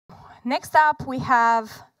next up we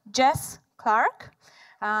have Jess Clark.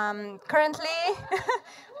 Currently,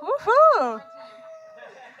 woohoo!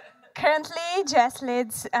 Currently, Jess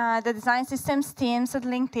leads the design systems teams at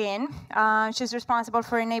LinkedIn. She's responsible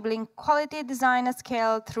for enabling quality design at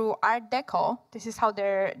scale through Art Deco. This is how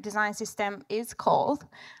their design system is called.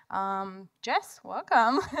 Jess,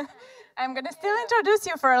 welcome. I'm going to still introduce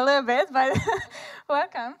you for a little bit, but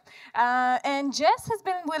welcome. And Jess has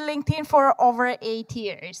been with LinkedIn for over 8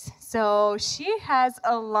 years, so she has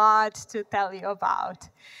a lot to tell you about.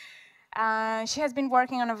 She has been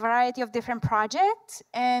working on a variety of different projects,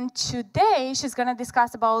 and today she's going to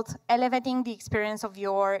discuss about elevating the experience of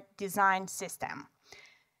your design system.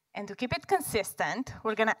 And to keep it consistent,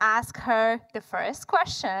 we're going to ask her the first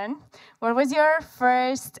question. What was your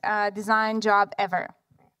first design job ever?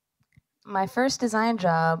 My first design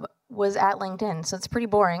job was at LinkedIn, so it's pretty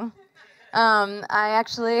boring. I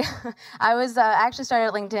actually started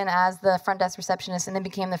at LinkedIn as the front desk receptionist and then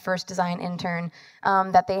became the first design intern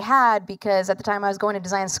that they had, because at the time I was going to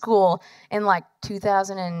design school in like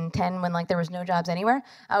 2010 when like there was no jobs anywhere.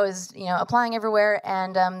 I was applying everywhere,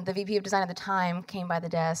 and the VP of design at the time came by the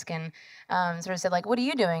desk and sort of said like, "What are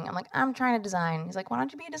you doing?" I'm like, "I'm trying to design." He's like, "Why don't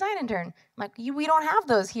you be a design intern?" I'm like, "We don't have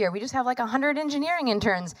those here. We just have like 100 engineering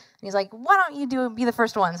interns." And he's like, "Why don't you be the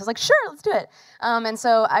first one?" So I was like, "Sure, let's do it." And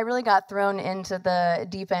so I really got thrown into the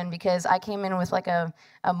deep end because I came in with like a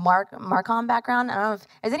Marcom background. I don't know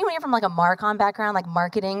is anyone here from like a Marcom background, like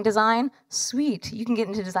marketing design? Sweet, you can get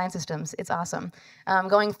into design systems. It's awesome.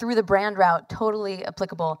 Going through the brand route, totally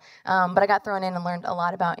applicable. But I got thrown in and learned a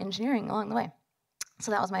lot about engineering along the way. So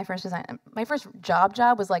that was my first design. My first job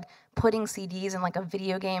was like putting CDs in like a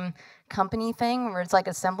video game company thing where it's like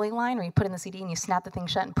assembly line where you put in the CD and you snap the thing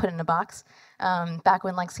shut and put it in a box, back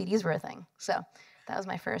when like CDs were a thing. So that was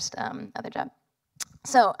my first other job.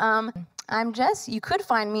 So I'm Jess. You could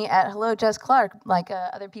find me at Hello Jess Clark, like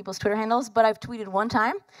other people's Twitter handles, but I've tweeted one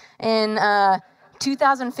time in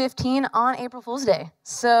 2015 on April Fool's Day.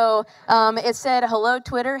 So it said, "Hello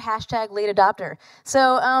Twitter, #late adopter."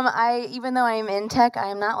 So even though I am in tech, I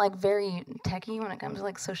am not like very techy when it comes to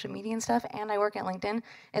like social media and stuff, and I work at LinkedIn.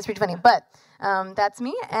 It's pretty funny, but that's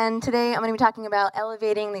me. And today I'm going to be talking about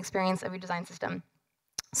elevating the experience of your design system.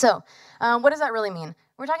 So what does that really mean?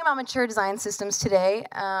 We're talking about mature design systems today,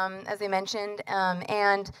 as they mentioned,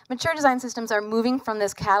 and mature design systems are moving from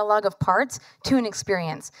this catalog of parts to an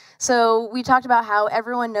experience. So we talked about how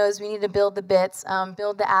everyone knows we need to build the bits,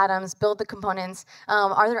 build the atoms, build the components.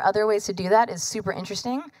 Are there other ways to do that? Is super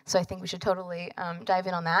interesting, so I think we should totally dive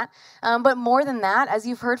in on that. But more than that, as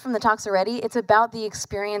you've heard from the talks already, it's about the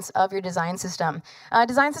experience of your design system.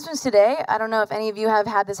 Design systems today, I don't know if any of you have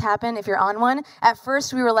had this happen, if you're on one. At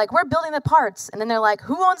first we were like, we're building the parts, and then they're like,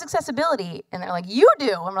 who owns accessibility? And they're like, you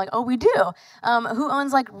do. And we're like, oh, we do. Who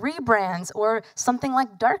owns like rebrands or something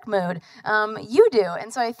like dark mode? You do.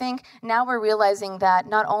 And so I think now we're realizing that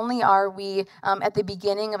not only are we at the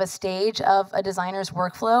beginning of a stage of a designer's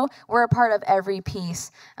workflow, we're a part of every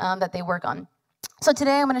piece that they work on. So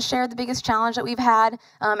today I'm going to share the biggest challenge that we've had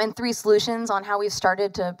and 3 solutions on how we've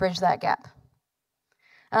started to bridge that gap.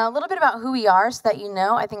 A little bit about who we are so that you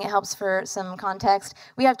know. I think it helps for some context.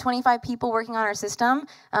 We have 25 people working on our system.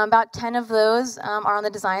 About 10 of those are on the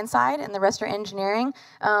design side, and the rest are engineering.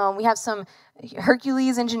 We have some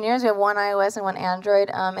Hercules engineers. We have 1 iOS and 1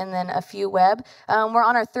 Android, and then a few web. We're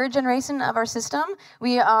on our 3rd generation of our system.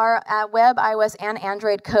 We are at web, iOS, and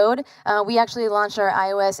Android code. We actually launched our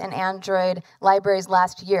iOS and Android libraries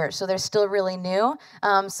last year, so they're still really new.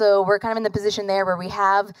 So we're kind of in the position there where we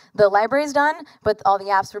have the libraries done, but all the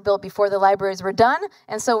apps were built before the libraries were done,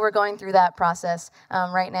 and so we're going through that process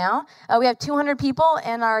right now. We have 200 people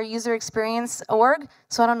in our user experience org,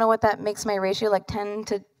 so I don't know what that makes my ratio, like 10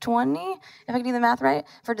 to 20, if I can do the math right,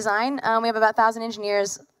 for design. We have about 1,000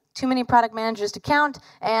 engineers, too many product managers to count,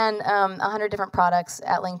 and 100 different products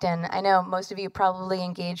at LinkedIn. I know most of you probably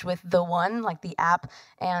engage with the one, like the app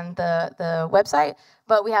and the website,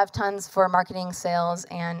 but we have tons for marketing, sales,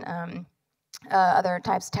 and other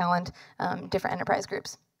types of talent, different enterprise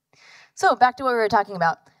groups. So back to what we were talking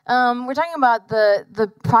about. We're talking about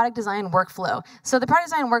the product design workflow. So the product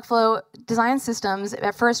design workflow, design systems,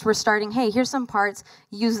 at first we're starting, hey, here's some parts,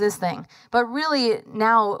 use this thing. But really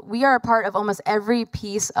now we are a part of almost every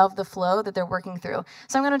piece of the flow that they're working through.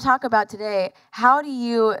 So I'm going to talk about today, how do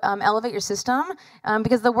you elevate your system?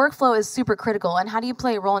 Because the workflow is super critical, and how do you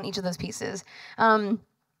play a role in each of those pieces?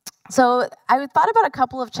 So I thought about a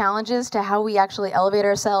couple of challenges to how we actually elevate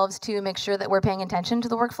ourselves to make sure that we're paying attention to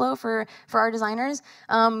the workflow for our designers.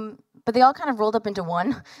 But they all kind of rolled up into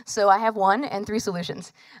one. So I have 1 and 3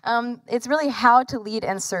 solutions. It's really how to lead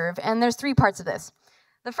and serve. And there's 3 parts of this.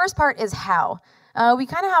 The first part is how. We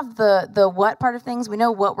kind of have the what part of things. We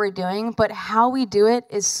know what we're doing, but how we do it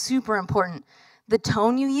is super important. The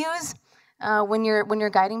tone you use when you're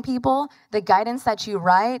guiding people, the guidance that you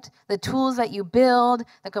write, the tools that you build,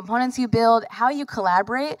 the components you build, how you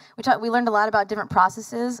collaborate. We learned a lot about different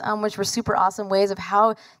processes, which were super awesome ways of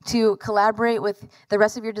how to collaborate with the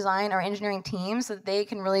rest of your design or engineering team so that they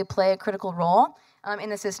can really play a critical role in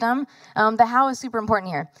the system. The how is super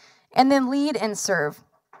important here. And then lead and serve.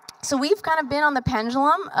 So we've kind of been on the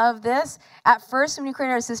pendulum of this. At first, when we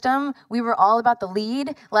created our system, we were all about the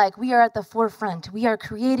lead. Like, we are at the forefront. We are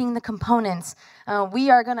creating the components.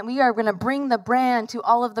 We are gonna bring the brand to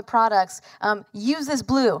all of the products. Use this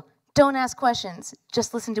blue. Don't ask questions.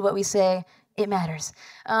 Just listen to what we say. It matters.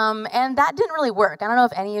 And that didn't really work. I don't know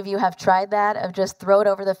if any of you have tried that, of just throw it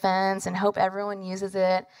over the fence and hope everyone uses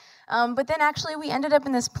it. But then actually we ended up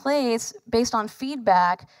in this place based on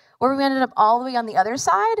feedback where we ended up all the way on the other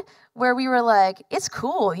side, where we were like, it's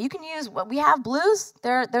cool. You can use what we have blues.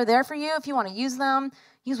 They're there for you if you want to use them.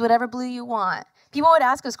 Use whatever blue you want. People would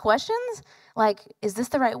ask us questions like, is this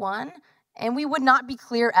the right one? And we would not be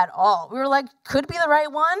clear at all. We were like, could be the right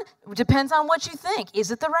one. Depends on what you think. Is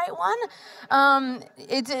it the right one?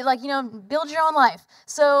 It's like, build your own life.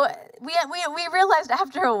 So we realized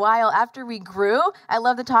after a while, after we grew, I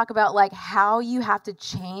love to talk about like how you have to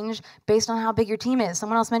change based on how big your team is.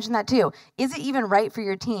 Someone else mentioned that too. Is it even right for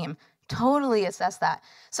your team? Totally assess that.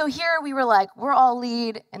 So here we were like, we're all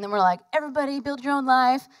lead, and then we're like, everybody build your own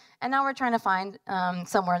life. And now we're trying to find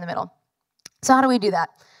somewhere in the middle. So how do we do that?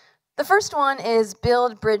 The first one is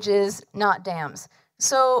build bridges, not dams.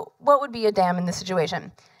 So what would be a dam in this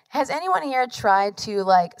situation? Has anyone here tried to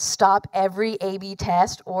like stop every A/B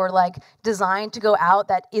test or like design to go out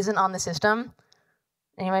that isn't on the system?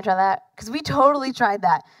 Anybody try that? Because we totally tried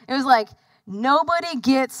that. It was like, nobody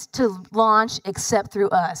gets to launch except through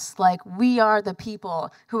us. Like, we are the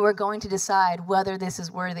people who are going to decide whether this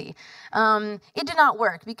is worthy. It did not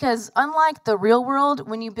work because unlike the real world,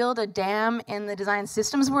 when you build a dam in the design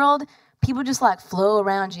systems world, people just like flow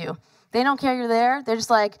around you. They don't care you're there. They're just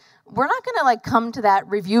like, we're not gonna like come to that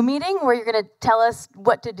review meeting where you're gonna tell us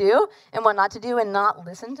what to do and what not to do and not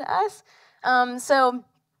listen to us. So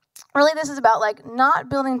really this is about like not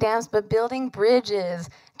building dams, but building bridges.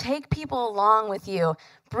 Take people along with you.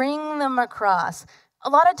 Bring them across. A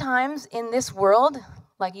lot of times in this world,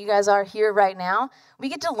 like you guys are here right now, we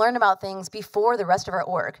get to learn about things before the rest of our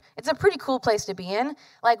org. It's a pretty cool place to be in.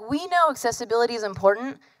 Like, we know accessibility is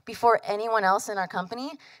important before anyone else in our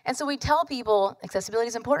company. And so we tell people accessibility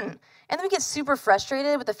is important. And then we get super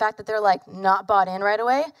frustrated with the fact that they're like not bought in right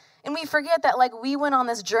away. And we forget that like we went on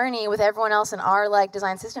this journey with everyone else in our like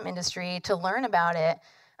design system industry to learn about it.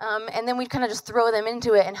 And then we kind of just throw them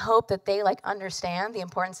into it and hope that they like understand the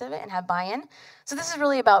importance of it and have buy-in. So this is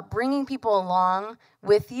really about bringing people along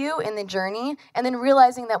with you in the journey and then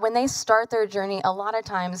realizing that when they start their journey, a lot of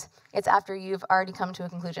times it's after you've already come to a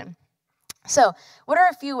conclusion. So what are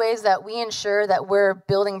a few ways that we ensure that we're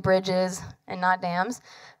building bridges and not dams?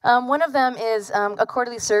 One of them is a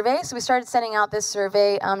quarterly survey. So we started sending out this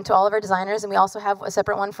survey to all of our designers, and we also have a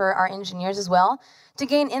separate one for our engineers as well, to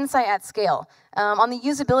gain insight at scale on the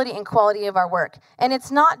usability and quality of our work. And it's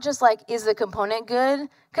not just like, is the component good?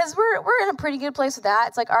 Because we're in a pretty good place with that.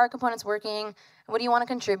 It's like, are our components working? What do you want to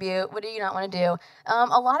contribute? What do you not want to do?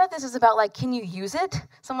 A lot of this is about like, can you use it?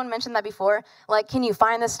 Someone mentioned that before. Like, can you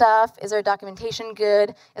find this stuff? Is our documentation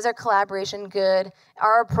good? Is our collaboration good?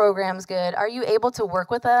 Are our programs good? Are you able to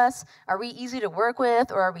work with us? Are we easy to work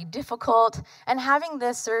with, or are we difficult? And having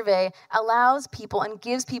this survey allows people and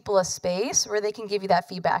gives people a space where they can give you that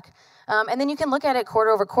feedback. And then you can look at it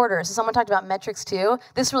quarter over quarter. So someone talked about metrics too.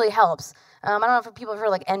 This really helps. I don't know if people have heard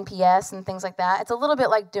like NPS and things like that. It's a little bit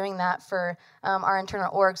like doing that for our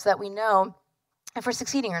internal org so that we know if we're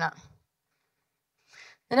succeeding or not.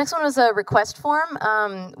 The next one was a request form.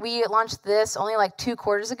 We launched this only like 2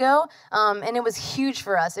 quarters ago, and it was huge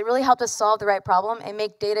for us. It really helped us solve the right problem and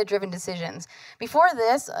make data-driven decisions. Before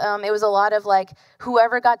this, it was a lot of like,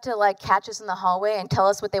 whoever got to like catch us in the hallway and tell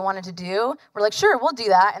us what they wanted to do, we're like, sure, we'll do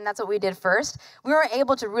that, and that's what we did first. We were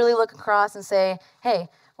able to really look across and say, hey,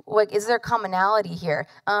 like, is there commonality here?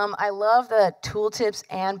 I love the tooltips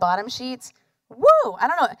and bottom sheets. Woo! I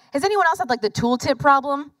don't know. Has anyone else had like the tooltip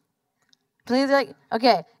problem? Please, like,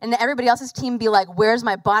 okay, and everybody else's team be like, where's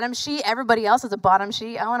my bottom sheet? Everybody else has a bottom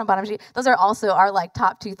sheet. I want a bottom sheet. Those are also our like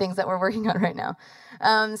top 2 things that we're working on right now.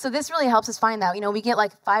 So this really helps us find that. We get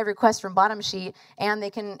like 5 requests from bottom sheet, and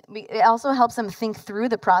it also helps them think through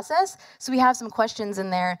the process. So we have some questions in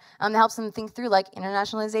there that helps them think through like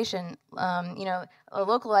internationalization,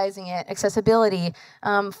 localizing it, accessibility,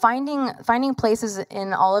 finding places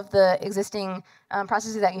in all of the existing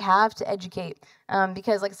processes that you have to educate.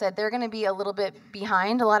 Because like I said, they're going to be a little bit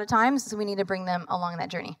behind a lot of times, so we need to bring them along that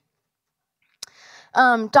journey.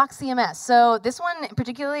 Doc CMS. So this one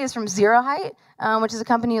particularly is from Zero Height, which is a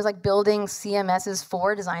company who's like building CMSs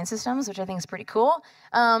for design systems, which I think is pretty cool.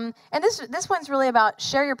 And this one's really about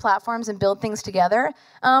share your platforms and build things together.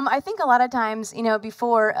 I think a lot of times,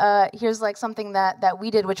 before, here's like something that we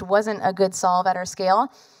did, which wasn't a good solve at our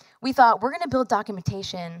scale. We thought, we're going to build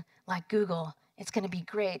documentation like Google. It's going to be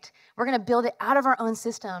great. We're going to build it out of our own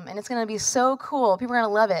system, and it's going to be so cool. People are going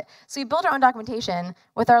to love it. So we built our own documentation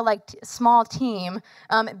with our small team,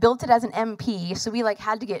 built it as an MP. So we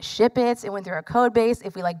had to get ship its. It went through our code base.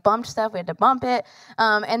 If we bumped stuff, we had to bump it.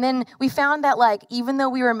 And then we found that even though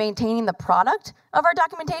we were maintaining the product of our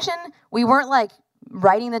documentation, we weren't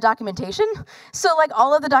writing the documentation. So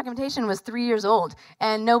all of the documentation was 3 years old,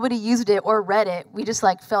 and nobody used it or read it. We just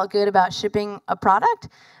felt good about shipping a product.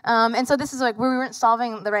 And so this is where we weren't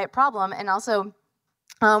solving the right problem, and also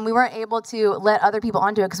we weren't able to let other people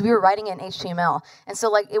onto it because we were writing it in HTML. And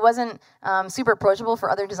so it wasn't super approachable for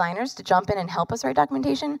other designers to jump in and help us write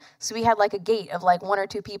documentation. So we had a gate of 1 or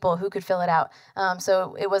 2 people who could fill it out.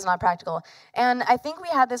 So it was not practical. And I think we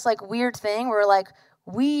had this weird thing where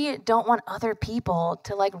we don't want other people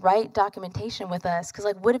to write documentation with us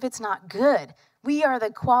because what if it's not good? We are the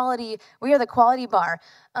quality bar.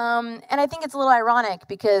 And I think it's a little ironic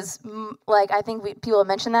because I think people have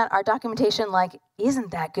mentioned that our documentation isn't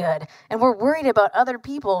that good, and we're worried about other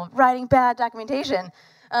people writing bad documentation.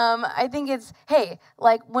 I think it's, hey,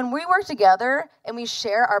 when we work together and we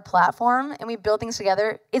share our platform and we build things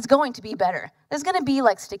together, it's going to be better. There's going to be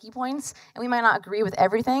sticky points, and we might not agree with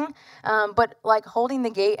everything, but holding the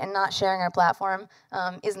gate and not sharing our platform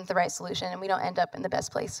isn't the right solution, and we don't end up in the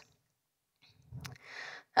best place.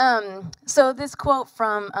 So this quote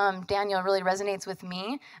from Daniel really resonates with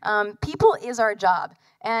me. People is our job.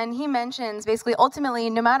 And he mentions basically, ultimately,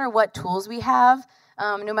 no matter what tools we have,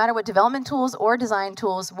 no matter what development tools or design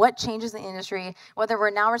tools, what changes the industry, whether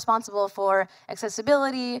we're now responsible for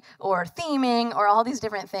accessibility or theming or all these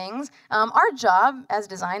different things, our job as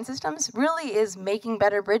design systems really is making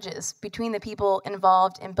better bridges between the people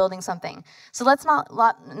involved in building something. So let's not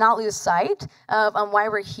lose sight of why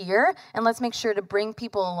we're here, and let's make sure to bring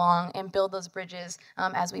people along and build those bridges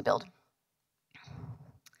as we build.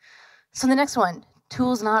 So the next one,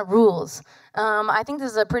 tools, not rules. I think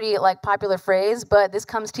this is a pretty popular phrase, but this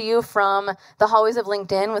comes to you from the hallways of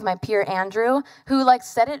LinkedIn with my peer Andrew, who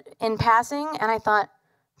said it in passing, and I thought,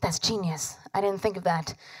 that's genius. I didn't think of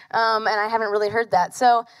that, and I haven't really heard that.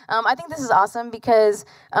 So I think this is awesome because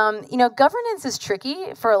governance is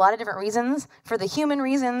tricky for a lot of different reasons, for the human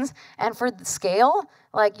reasons and for the scale.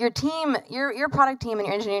 Your team, your product team and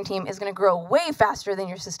your engineering team is going to grow way faster than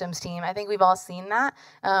your systems team. I think we've all seen that.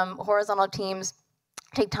 Horizontal teams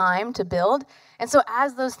take time to build. And so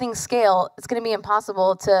as those things scale, it's going to be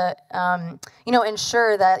impossible to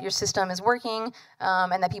ensure that your system is working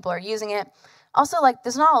and that people are using it. Also,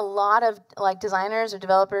 there's not a lot of designers or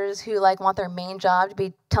developers who want their main job to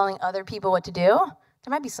be telling other people what to do. There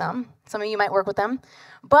might be some of you might work with them,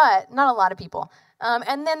 but not a lot of people.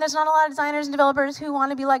 And then there's not a lot of designers and developers who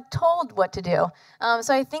want to be told what to do.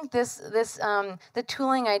 So I think the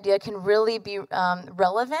tooling idea can really be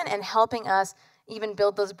relevant and helping us even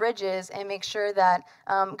build those bridges and make sure that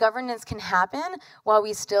governance can happen while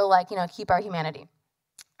we still keep our humanity.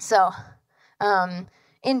 So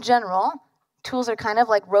in general, tools are kind of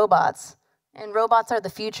like robots, and robots are the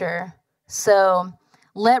future. So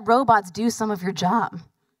let robots do some of your job.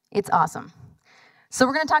 It's awesome. So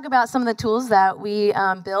we're going to talk about some of the tools that we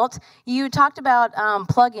built. You talked about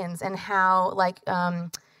plugins and how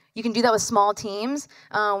you can do that with small teams.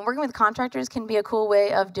 Working with contractors can be a cool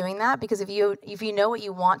way of doing that because if you know what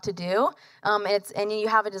you want to do, and you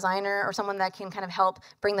have a designer or someone that can kind of help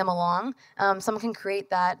bring them along, someone can create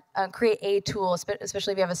a tool,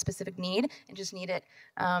 especially if you have a specific need and just need it.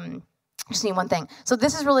 Just need one thing. So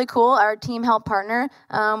this is really cool. Our team helped partner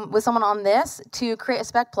with someone on this to create a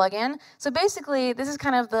spec plugin. So basically, this is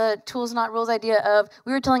kind of the tools, not rules idea of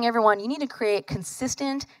we were telling everyone you need to create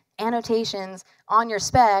consistent annotations on your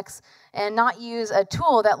specs and not use a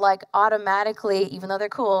tool that automatically, even though they're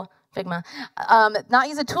cool, Figma, not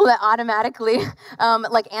use a tool that automatically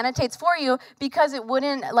annotates for you because it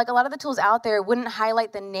wouldn't, a lot of the tools out there wouldn't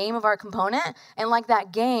highlight the name of our component, and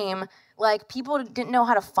that game, Like, people didn't know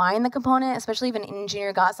how to find the component, especially if an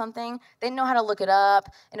engineer got something. They didn't know how to look it up,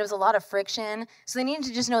 and it was a lot of friction. So they needed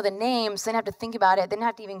to just know the name, so they didn't have to think about it. They didn't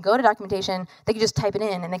have to even go to documentation. They could just type it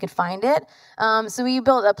in, and they could find it. So we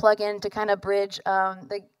built a plugin to kind of bridge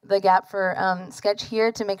the gap for Sketch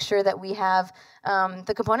here to make sure that we have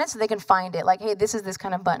the components so they can find it. Like, hey, this is this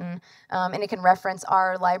kind of button, and it can reference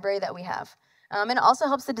our library that we have. And it also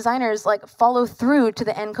helps the designers like follow through to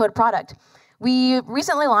the end code product. We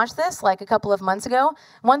recently launched this like a couple of months ago.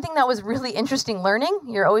 One thing that was really interesting learning,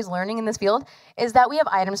 you're always learning in this field, is that we have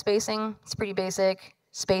item spacing. It's pretty basic.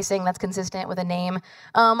 Spacing that's consistent with a name.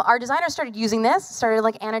 Our designers started using this, started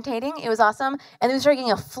like annotating. It was awesome. And then we started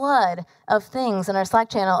getting a flood of things in our Slack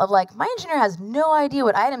channel of like, my engineer has no idea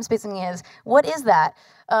what item spacing is. What is that?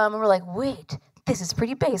 And we're like, wait, this is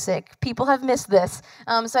pretty basic. People have missed this.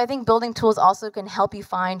 So I think building tools also can help you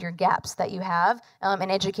find your gaps that you have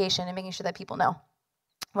in education and making sure that people know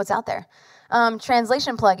what's out there.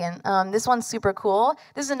 Translation plugin. This one's super cool.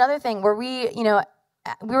 This is another thing where we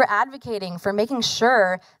were advocating for making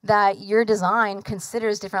sure that your design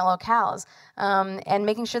considers different locales and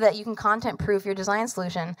making sure that you can content proof your design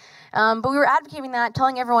solution. But we were advocating that,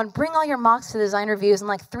 telling everyone, bring all your mocks to design reviews in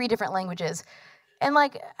like 3 different languages. And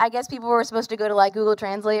like, I guess people were supposed to go to like Google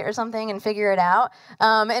Translate or something and figure it out.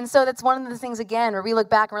 And so that's one of the things, again, where we look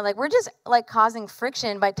back and we're like, we're just like causing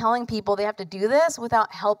friction by telling people they have to do this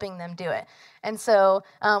without helping them do it. And so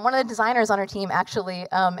one of the designers on our team actually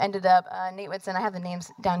ended up, Nate Whitson, I have the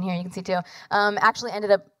names down here, you can see too, actually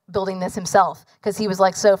ended up building this himself because he was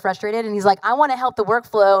like so frustrated and he's like, I want to help the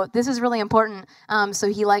workflow. This is really important.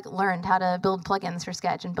 So he like learned how to build plugins for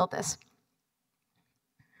Sketch and built this.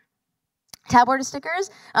 Tab border stickers.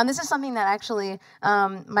 This is something that actually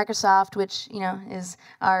Microsoft, which is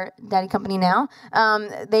our daddy company now,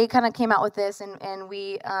 they kind of came out with this, and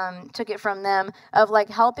we took it from them of like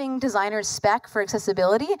helping designers spec for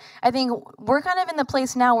accessibility. I think we're kind of in the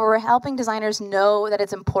place now where we're helping designers know that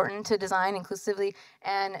it's important to design inclusively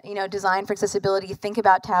and design for accessibility, think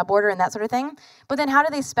about tab border and that sort of thing. But then how do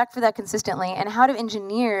they spec for that consistently, and how do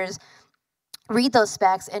engineers read those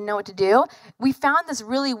specs and know what to do? We found this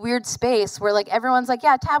really weird space where like everyone's like,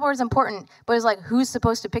 yeah, tab border is important, but it's like, who's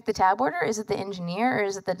supposed to pick the tab border? Is it the engineer or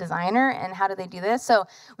is it the designer? And how do they do this? So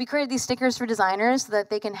we created these stickers for designers so that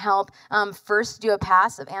they can help first do a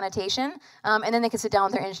pass of annotation, and then they can sit down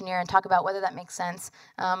with their engineer and talk about whether that makes sense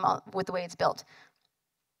with the way it's built.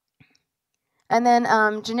 And then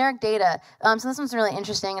generic data. So this one's really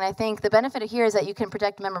interesting, and I think the benefit here is that you can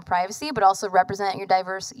protect member privacy, but also represent your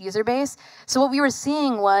diverse user base. So what we were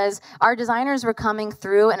seeing was our designers were coming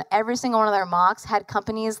through, and every single one of their mocks had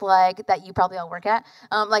companies like that you probably all work at,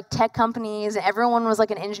 like tech companies, and everyone was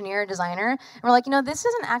like an engineer or designer. And we're like, this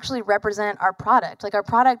doesn't actually represent our product. Like our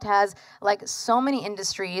product has like so many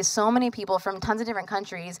industries, so many people from tons of different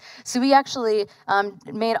countries. So we actually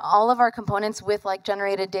made all of our components with like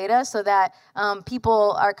generated data so that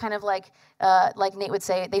people are kind of like Nate would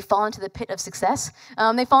say, they fall into the pit of success.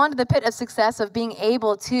 They fall into the pit of success of being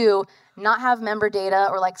able to not have member data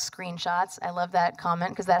or like screenshots. I love that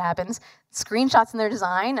comment because that happens. Screenshots in their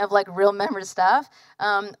design of like real member stuff,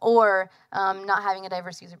 or not having a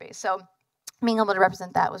diverse user base. So being able to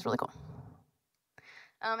represent that was really cool.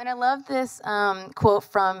 And I love this quote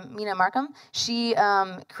from Mina Markham. She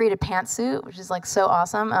created Pantsuit, which is like so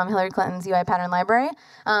awesome, Hillary Clinton's UI pattern library.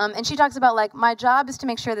 And she talks about like, my job is to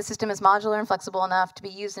make sure the system is modular and flexible enough to be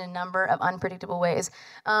used in a number of unpredictable ways.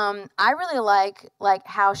 I really like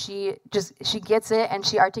how she gets it and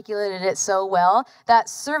she articulated it so well that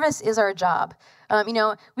service is our job.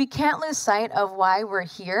 We can't lose sight of why we're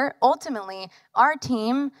here. Ultimately, our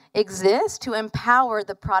team exists to empower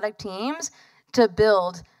the product teams to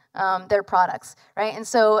build their products, right? And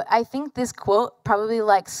so I think this quote probably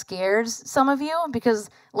like scares some of you because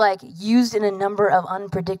like used in a number of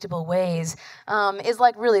unpredictable ways is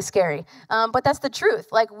like really scary. But that's the truth.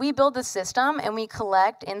 Like we build the system and we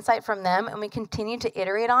collect insight from them and we continue to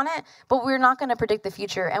iterate on it, but we're not gonna predict the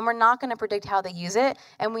future and we're not gonna predict how they use it,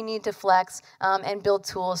 and we need to flex and build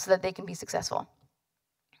tools so that they can be successful.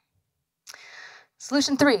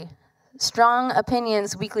 Solution 3, strong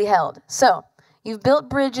opinions weakly held. So you've built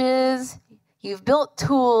bridges, you've built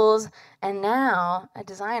tools, and now a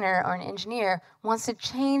designer or an engineer wants to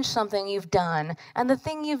change something you've done. And the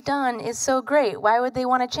thing you've done is so great. Why would they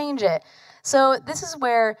want to change it? So this is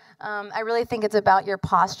where I really think it's about your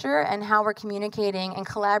posture and how we're communicating and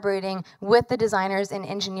collaborating with the designers and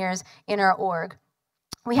engineers in our org.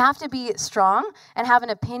 we have to be strong and have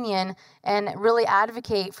an opinion and really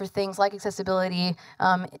advocate for things like accessibility,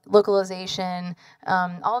 localization,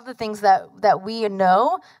 all of the things that we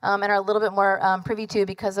know and are a little bit more privy to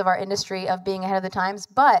because of our industry of being ahead of the times.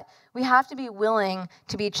 But we have to be willing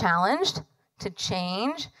to be challenged, to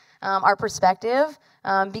change our perspective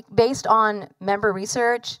based on member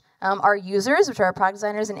research. Our users, which are our product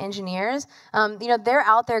designers and engineers, they're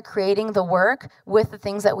out there creating the work with the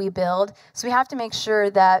things that we build. So we have to make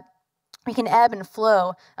sure that we can ebb and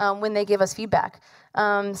flow when they give us feedback.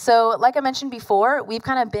 So like I mentioned before, we've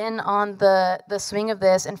kind of been on the swing of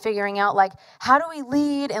this and figuring out like, how do we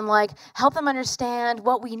lead and like help them understand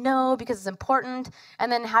what we know because it's important,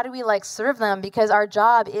 and then how do we like serve them, because our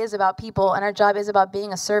job is about people and our job is about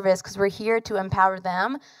being a service because we're here to empower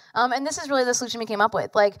them. And this is really the solution we came up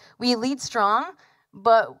with. Like, we lead strong,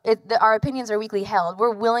 but our opinions are weakly held.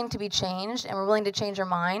 We're willing to be changed, and we're willing to change our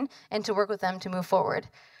mind and to work with them to move forward.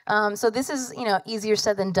 So this is, easier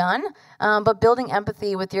said than done, but building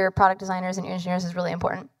empathy with your product designers and engineers is really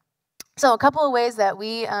important. So a couple of ways that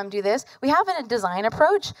we do this. We have a design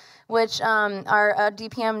approach, which our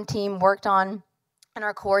DPM team worked on, and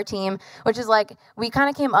our core team, which is like, we kind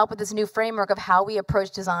of came up with this new framework of how we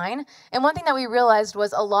approach design. And one thing that we realized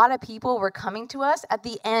was a lot of people were coming to us at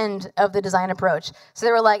the end of the design approach. So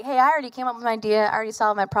they were like, hey, I already came up with my idea, I already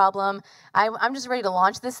solved my problem, I'm just ready to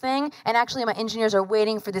launch this thing, and actually my engineers are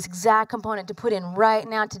waiting for this exact component to put in right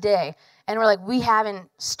now today. And we're like, we haven't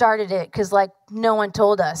started it because like no one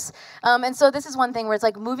told us. And so this is one thing where it's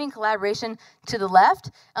like moving collaboration to the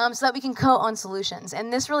left so that we can co-own solutions.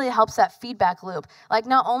 And this really helps that feedback loop. Like,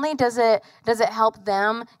 not only does it help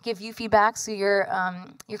them give you feedback so your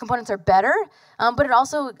components are better, but it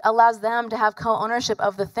also allows them to have co-ownership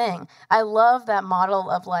of the thing. I love that model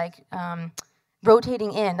of like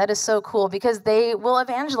rotating in. That is so cool because they will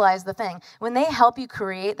evangelize the thing. When they help you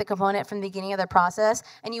create the component from the beginning of the process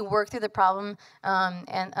and you work through the problem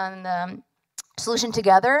and the solution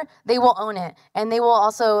together, they will own it. And they will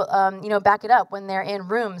also back it up when they're in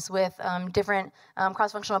rooms with different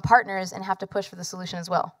cross-functional partners and have to push for the solution as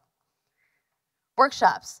well.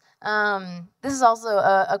 Workshops. This is also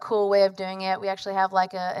a cool way of doing it. We actually have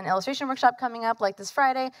like an illustration workshop coming up like this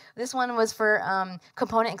Friday. This one was for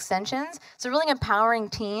component extensions. So really empowering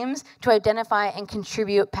teams to identify and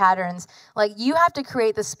contribute patterns. Like, you have to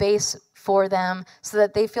create the space for them so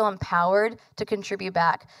that they feel empowered to contribute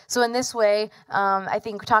back. So in this way, I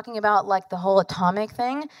think talking about like the whole atomic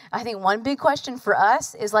thing, I think one big question for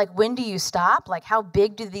us is like, when do you stop? Like, how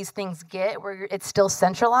big do these things get where it's still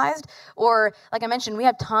centralized? Or like I mentioned, we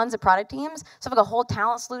have tons of product teams. So like a whole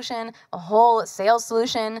talent solution, a whole sales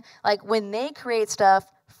solution, like when they create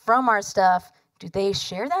stuff from our stuff, do they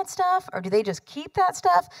share that stuff or do they just keep that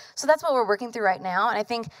stuff? So that's what we're working through right now. And I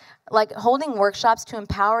think like holding workshops to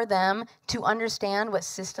empower them to understand what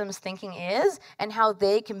systems thinking is and how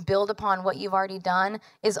they can build upon what you've already done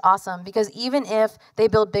is awesome. Because even if they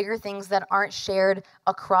build bigger things that aren't shared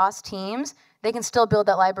across teams, they can still build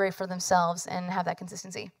that library for themselves and have that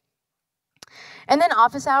consistency. And then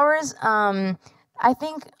office hours, I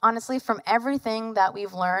think honestly from everything that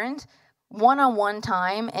we've learned, one-on-one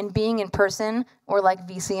time and being in person, or like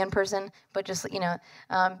VC in person, but just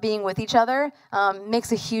being with each other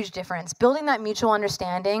makes a huge difference. Building that mutual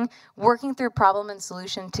understanding, working through problem and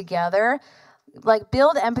solution together, like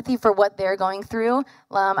build empathy for what they're going through.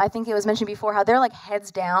 I think it was mentioned before how they're like heads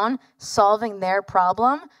down solving their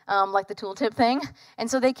problem, like the tooltip thing. And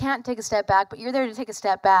so they can't take a step back, but you're there to take a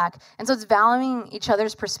step back. And so it's valuing each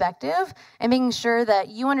other's perspective and making sure that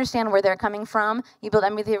you understand where they're coming from. You build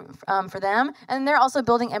empathy for them, and they're also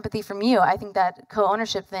building empathy from you. I think that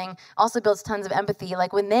co-ownership thing also builds tons of empathy.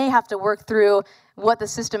 Like when they have to work through what the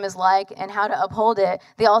system is like and how to uphold it,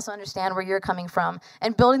 they also understand where you're coming from.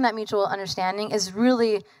 And building that mutual understanding is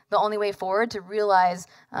really the only way forward to realize,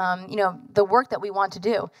 the work that we want to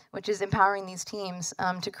do, which is empowering these teams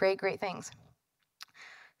to create great things.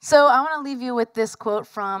 So I want to leave you with this quote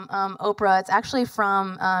from Oprah. It's actually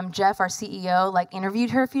from Jeff, our CEO, interviewed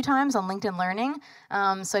her a few times on LinkedIn Learning.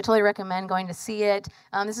 So I totally recommend going to see it.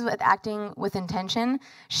 This is with Acting with Intention.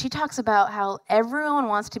 She talks about how everyone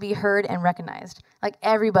wants to be heard and recognized. Like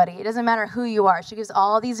everybody. It doesn't matter who you are. She gives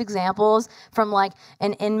all these examples from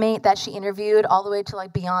an inmate that she interviewed all the way to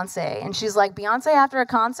Beyonce. And she's like, Beyonce after a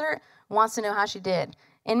concert wants to know how she did.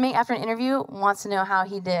 Inmate after an interview wants to know how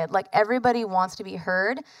he did. Everybody wants to be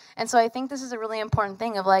heard. And so I think this is a really important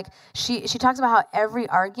thing of she talks about how every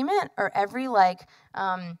argument or every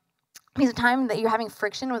piece of time that you're having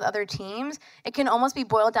friction with other teams, it can almost be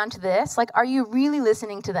boiled down to this. Are you really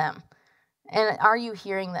listening to them? And are you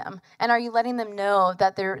hearing them? And are you letting them know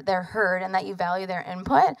that they're heard and that you value their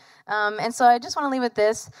input? And so I just want to leave with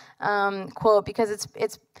this quote, because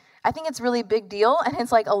I think it's really big deal, and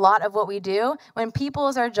it's like a lot of what we do. When people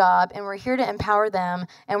is our job, and we're here to empower them,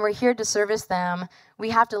 and we're here to service them, we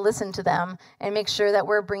have to listen to them and make sure that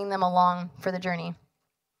we're bringing them along for the journey.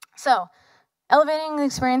 So, elevating the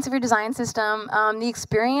experience of your design system, the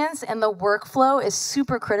experience and the workflow is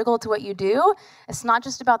super critical to what you do. It's not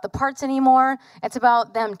just about the parts anymore. It's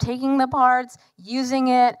about them taking the parts, using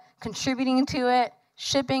it, contributing to it,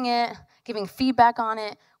 shipping it, giving feedback on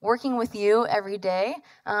it, working with you every day.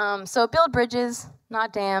 So build bridges,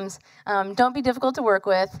 not dams. Don't be difficult to work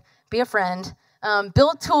with. Be a friend.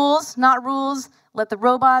 Build tools, not rules. Let the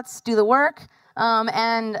robots do the work.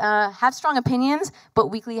 And have strong opinions, but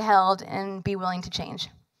weakly held, and be willing to change.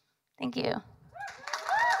 Thank you.